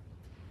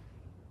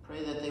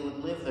 Pray that they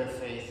would live their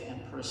faith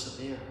and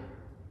persevere.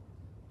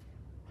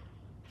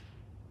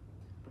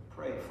 But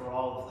pray for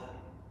all of them.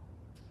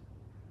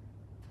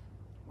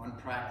 One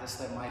practice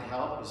that might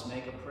help is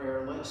make a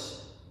prayer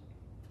list.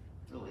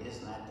 It really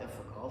isn't that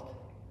difficult.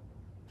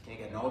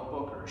 Take a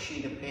notebook or a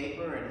sheet of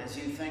paper, and as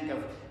you think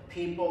of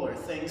people or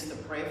things to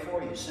pray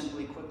for, you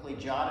simply quickly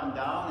jot them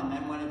down, and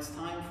then when it's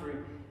time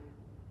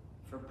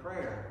for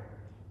prayer,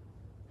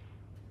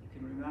 you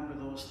can remember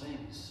those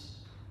things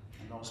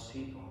and those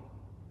people.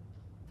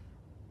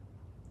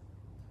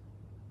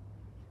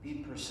 Be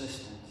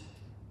persistent.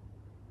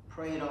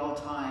 Pray at all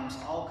times,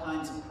 all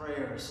kinds of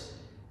prayers,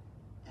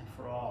 and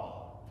for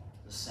all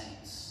the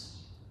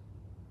saints.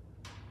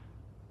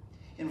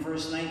 In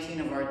verse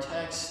 19 of our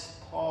text,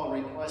 Paul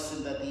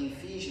requested that the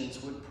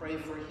Ephesians would pray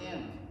for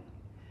him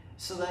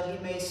so that he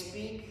may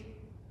speak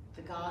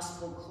the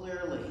gospel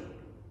clearly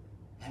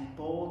and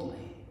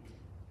boldly,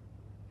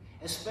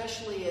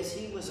 especially as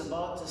he was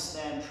about to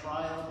stand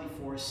trial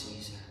before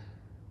Caesar.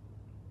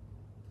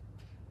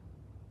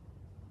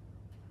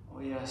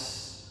 Oh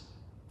yes,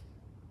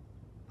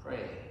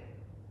 pray.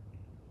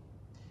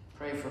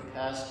 Pray for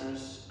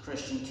pastors,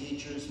 Christian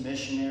teachers,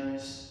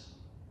 missionaries,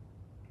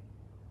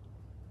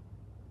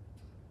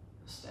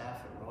 the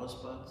staff at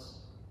Rosebuds,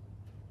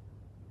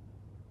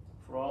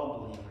 for all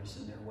believers. believers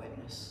in their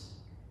witness,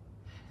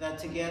 that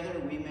together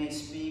we may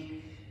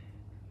speak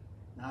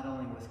not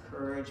only with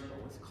courage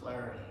but with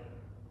clarity,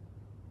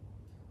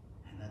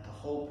 and that the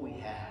hope we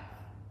have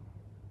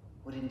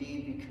would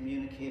indeed be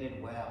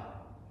communicated well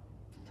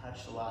and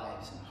touch the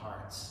lives and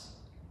hearts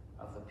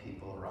of the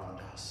people around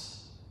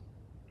us.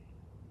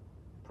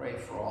 Pray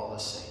for all the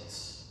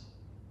saints.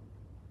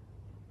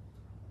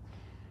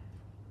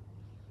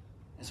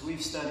 As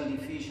we've studied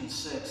Ephesians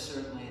 6,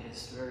 certainly it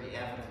is very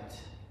evident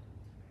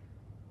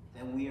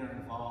that we are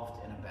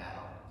involved in a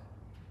battle.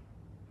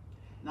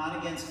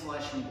 Not against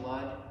flesh and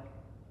blood,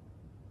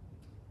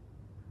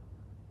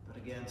 but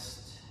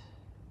against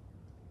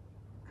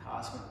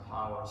cosmic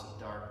powers of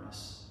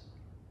darkness,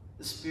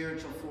 the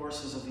spiritual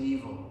forces of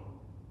evil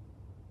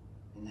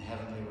in the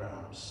heavenly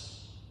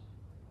realms.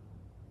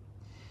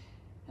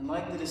 And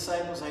like the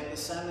disciples at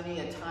Gethsemane,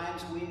 at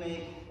times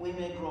we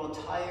may grow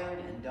tired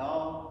and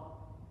dull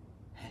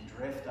and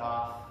drift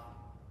off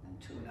and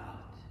tune out.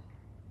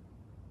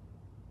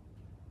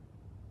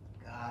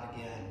 God,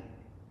 again,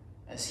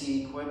 as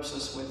he equips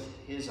us with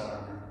his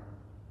armor,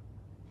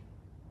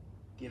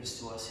 gives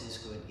to us his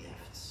good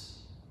gifts.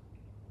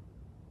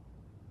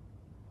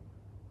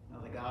 Now,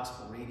 the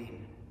gospel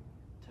reading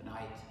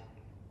tonight,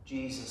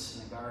 Jesus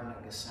in the Garden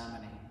of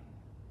Gethsemane,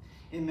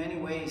 in many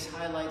ways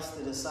highlights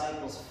the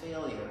disciples'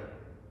 failure,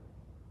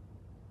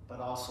 but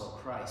also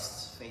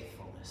Christ's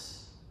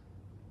faithfulness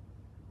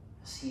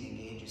as he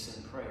engages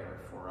in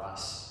prayer for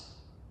us.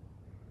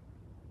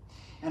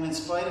 And in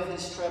spite of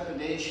his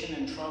trepidation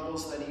and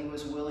troubles that he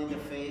was willing to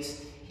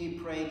face, he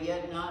prayed,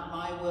 "Yet not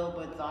my will,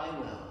 but thy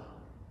will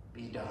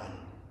be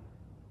done."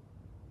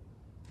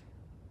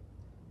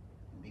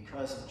 And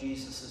because of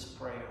Jesus'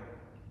 prayer,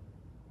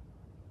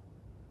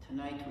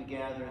 tonight we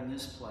gather in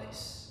this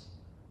place,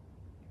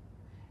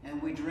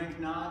 and we drink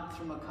not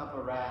from a cup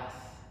of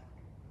wrath,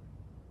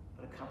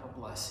 but a cup of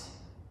blessing.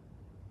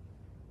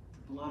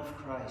 The blood of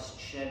Christ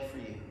shed for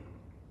you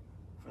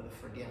for the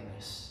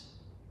forgiveness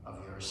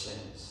of your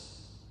sins.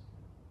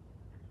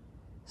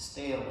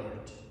 Stay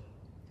alert.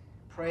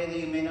 Pray that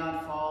you may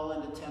not fall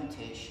into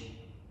temptation.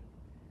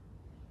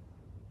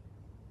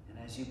 And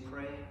as you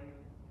pray,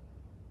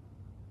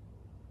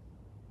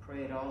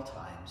 pray at all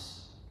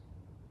times.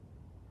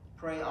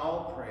 Pray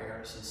all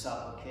prayers and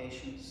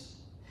supplications.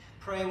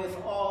 Pray with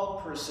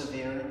all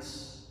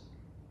perseverance,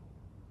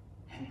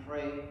 and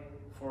pray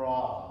for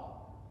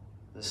all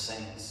the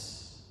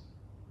saints.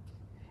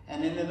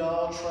 And in it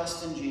all,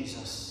 trust in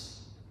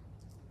Jesus.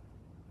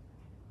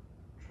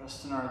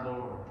 Trust in our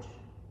Lord,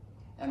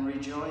 and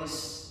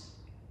rejoice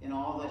in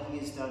all that he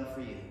has done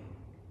for you,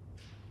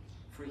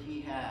 for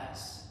he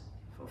has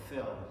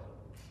fulfilled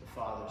the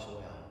Father's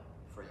will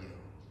for you.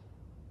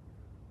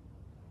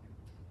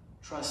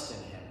 Trust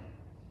in him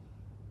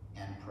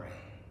and pray.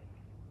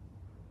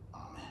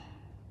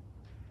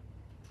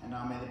 And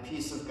now may the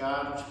peace of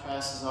God, which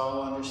passes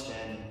all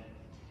understanding,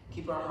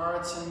 keep our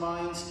hearts and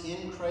minds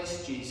in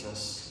Christ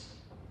Jesus,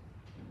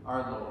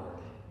 our Lord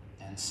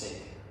and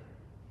Savior.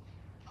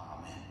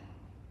 Amen.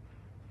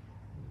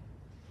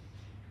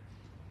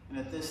 And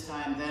at this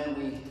time, then,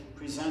 we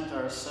present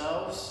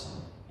ourselves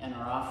and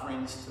our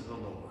offerings to the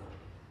Lord.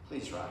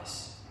 Please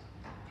rise.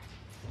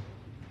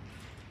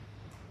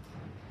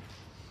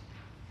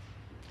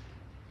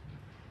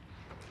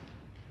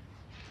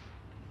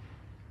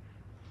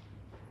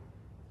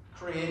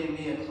 Create in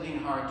me a clean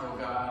heart, O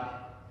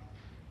God,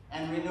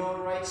 and renew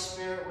a right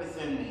spirit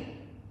within me.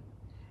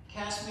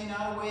 Cast me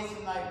not away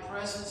from thy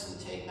presence,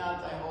 and take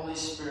not thy Holy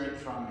Spirit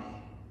from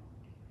me.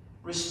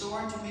 Restore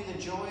unto me the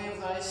joy of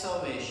thy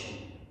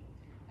salvation,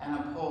 and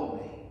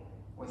uphold me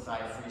with thy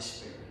free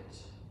spirit.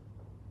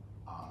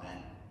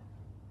 Amen.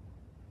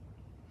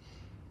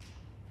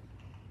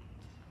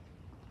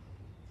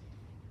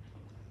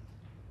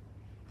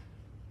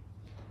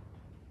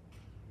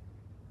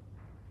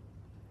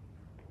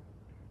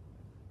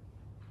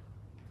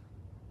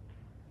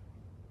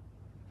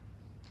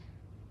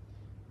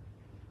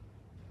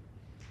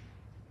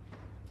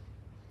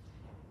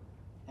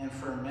 And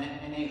for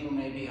many who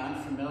may be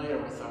unfamiliar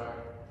with our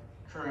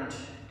current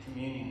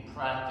communion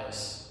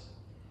practice,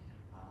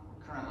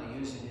 we're currently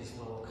using these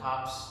little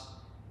cups,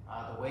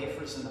 the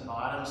wafers in the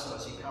bottom, so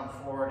as you come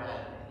forward,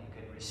 you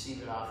could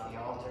receive it off the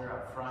altar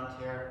up front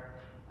here,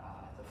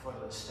 at the foot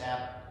of the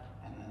step,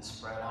 and then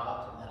spread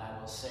out, and then I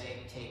will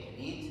say, take and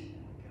eat,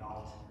 and we can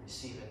all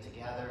receive it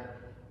together,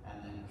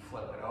 and then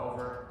flip it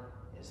over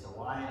is the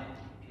wine, and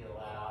you peel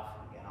that off,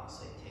 and again I'll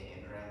say, take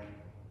and drink,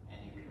 and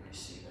you can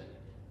receive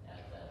it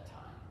at that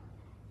time.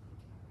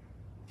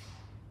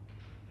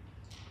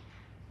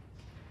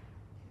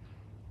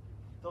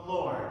 The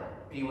Lord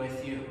be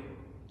with you.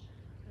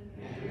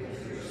 And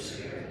with your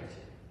spirit.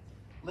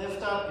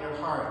 Lift up your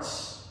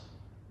hearts.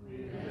 We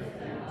lift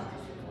them up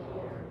to the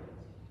Lord.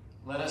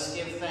 Let us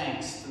give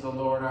thanks to the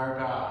Lord our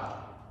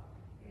God.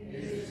 It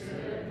is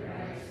good and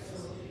right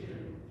so to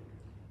do.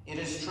 It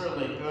is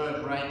truly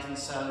good, right, and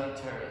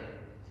salutary,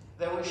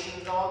 that we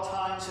should at all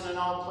times and in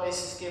all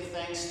places give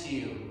thanks to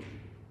you,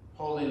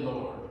 Holy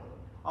Lord,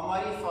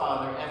 Almighty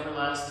Father,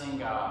 everlasting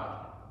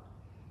God.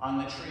 On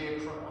the tree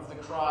of the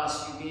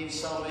cross, you gave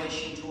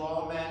salvation to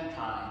all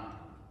mankind,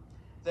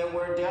 that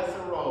where death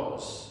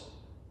arose,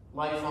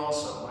 life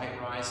also might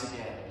rise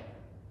again.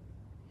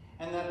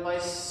 And that by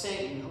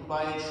Satan, who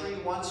by a tree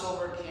once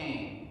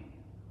overcame,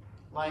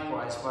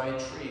 likewise by a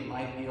tree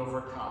might be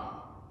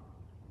overcome,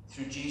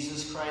 through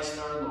Jesus Christ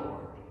our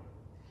Lord.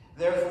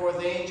 Therefore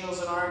the angels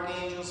and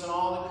archangels and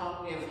all the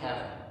company of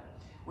heaven,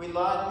 we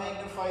laud and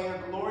magnify your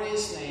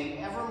glorious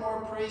name,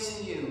 evermore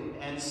praising you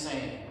and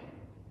saying,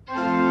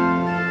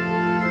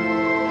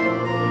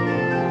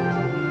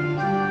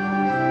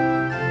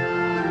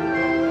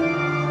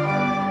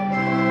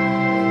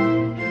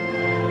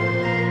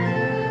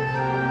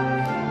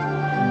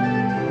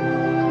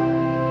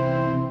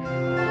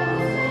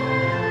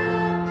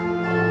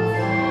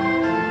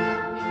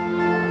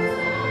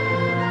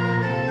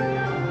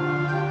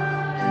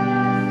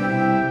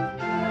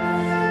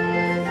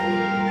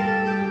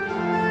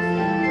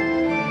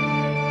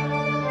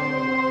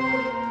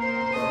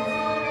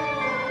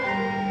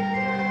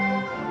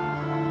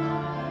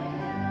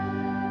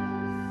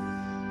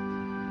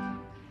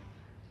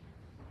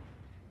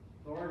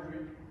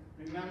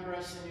 remember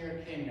us in your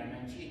kingdom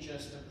and teach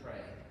us to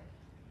pray.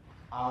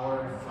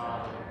 Our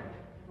Father,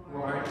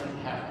 who art in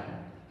heaven,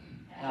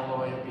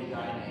 hallowed be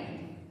thy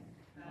name.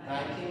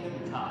 Thy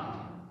kingdom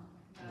come,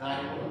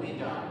 thy will be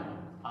done,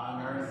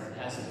 on earth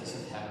as it is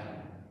in heaven.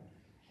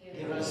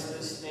 Give us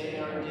this day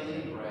our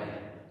daily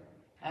bread,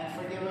 and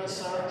forgive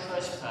us our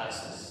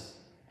trespasses,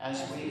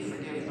 as we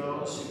forgive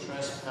those who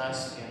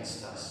trespass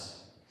against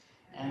us.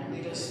 And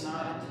lead us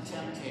not into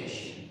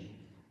temptation,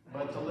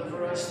 but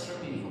deliver us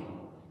from evil.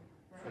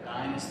 For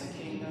thine is the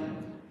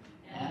kingdom,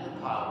 and the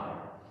power,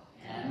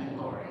 and the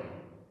glory,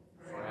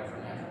 forever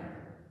and ever.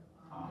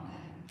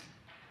 Amen.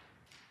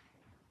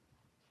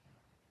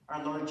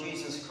 Our Lord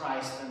Jesus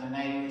Christ, on the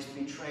night he was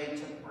betrayed,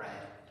 took bread.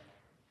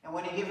 And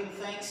when he given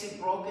thanks,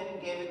 he broke it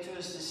and gave it to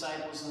his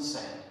disciples and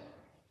said,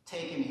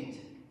 "Take and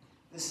eat.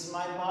 This is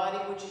my body,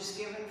 which is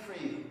given for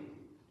you.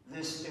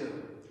 This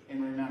do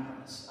in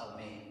remembrance of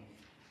me."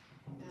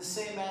 In the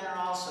same manner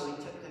also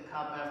he took the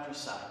cup after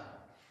supper.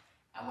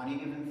 And when he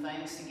given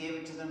thanks, he gave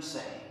it to them,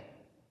 saying,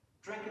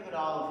 "Drink of it,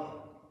 all of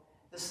you.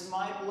 This is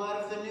my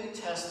blood of the New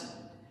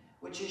Testament,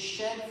 which is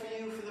shed for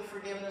you for the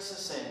forgiveness of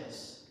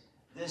sins.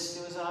 This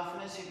do as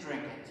often as you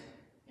drink it,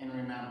 in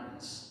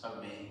remembrance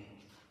of me."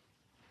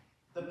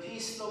 The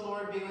peace of the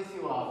Lord be with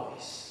you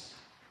always.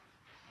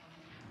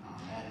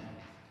 Amen.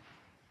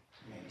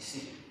 You may be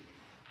seated.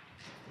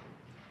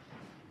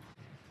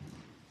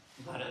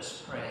 Let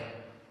us pray.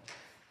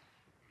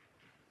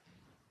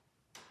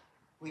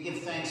 We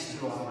give thanks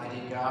to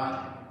Almighty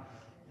God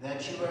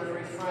that you have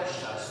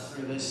refreshed us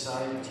through this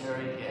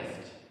salutary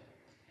gift,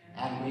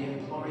 and we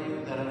implore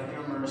you that of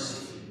your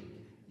mercy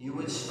you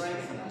would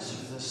strengthen us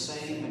through the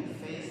same in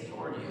faith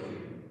toward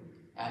you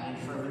and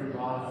in further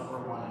love for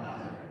one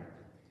another.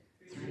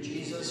 Through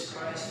Jesus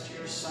Christ,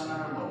 your Son,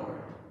 our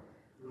Lord,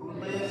 who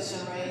lives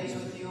and reigns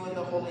with you in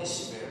the Holy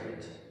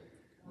Spirit,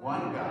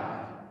 one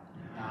God,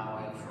 now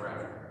and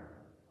forever.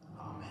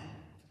 Amen.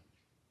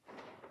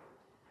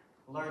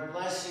 Lord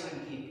bless you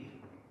and keep you.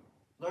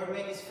 Lord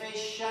make his face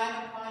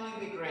shine upon you,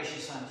 be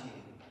gracious unto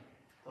you.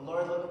 The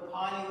Lord look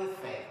upon you with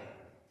favor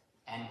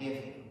and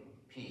give you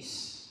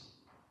peace.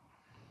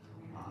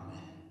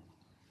 Amen.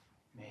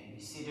 May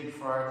be seated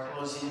for our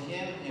closing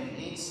hymn, hymn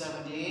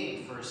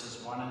 878,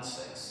 verses 1 and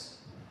 6.